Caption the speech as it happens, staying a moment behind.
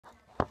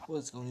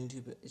What's going on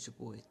YouTube? It's your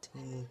boy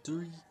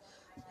Team3,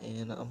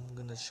 and I'm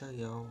gonna show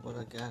y'all what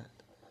I got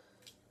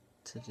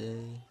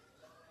today.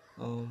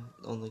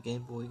 On the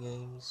Game Boy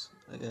games,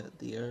 I got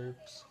The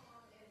Herbs,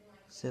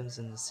 Sims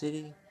in the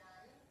City,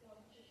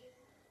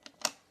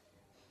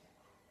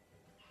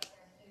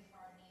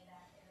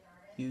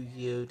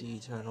 Yu-Gi-Oh! The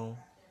Eternal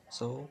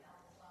Soul,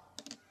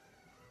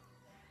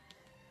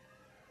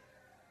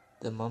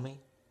 The Mummy,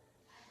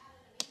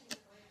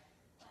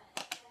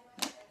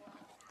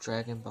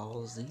 Dragon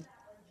Ball Z,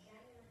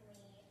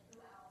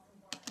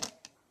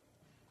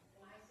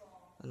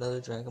 another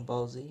Dragon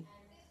Ball Z,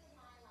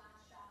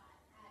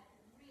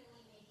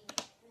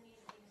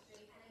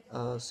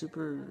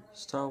 Super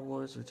Star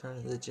Wars Return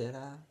of the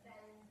Jedi.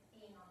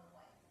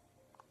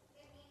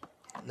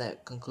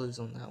 That concludes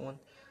on that one.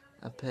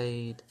 I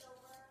paid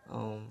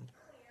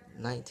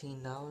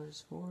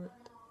 $19 for it.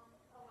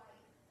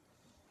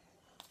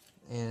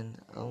 And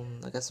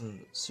I got some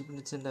Super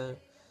Nintendo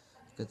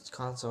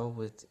console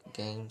with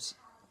games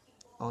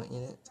on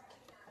in it.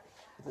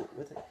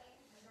 With it.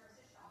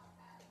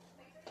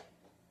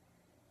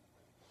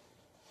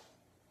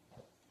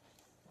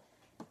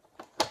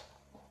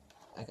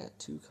 I got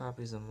 2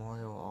 copies of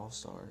Mario All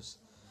Stars,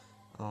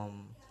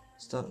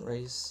 Stunt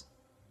Race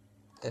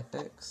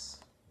FX,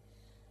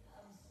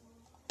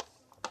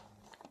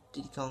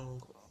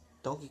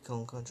 Donkey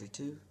Kong Country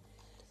 2,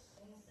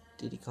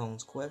 Diddy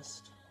Kong's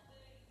Quest,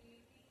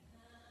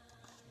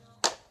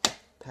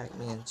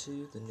 Pac-Man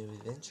 2: The New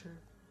Adventure,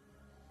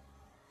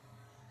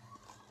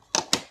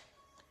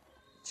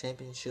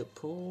 Championship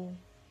Pool,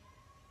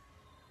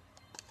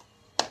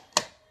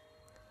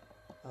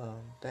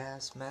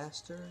 Bass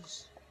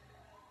Masters,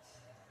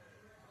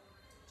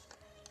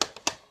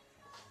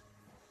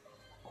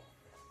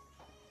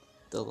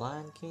 The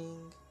Lion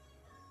King,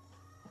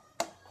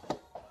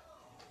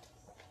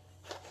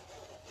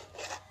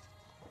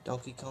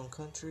 Donkey Kong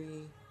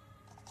Country,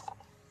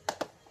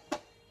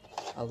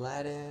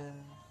 Aladdin,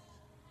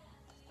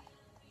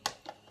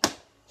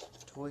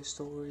 Toy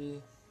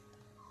Story,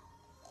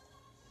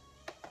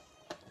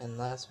 and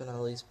last but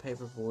not least,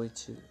 Paperboy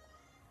 2.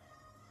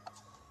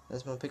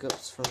 That's my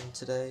pickups from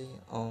today.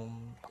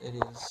 It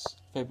is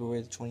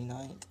February the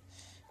 29th.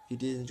 If you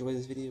did enjoy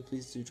this video,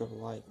 please do drop a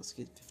like. Let's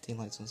get 15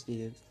 likes on this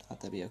video. If not,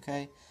 that'd be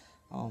okay.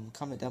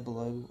 Comment down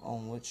below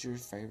on what your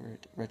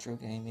favorite retro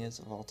game is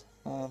of all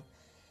time.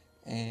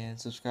 And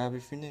subscribe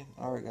if you're new.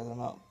 Alright guys,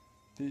 I'm out.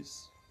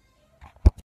 Peace.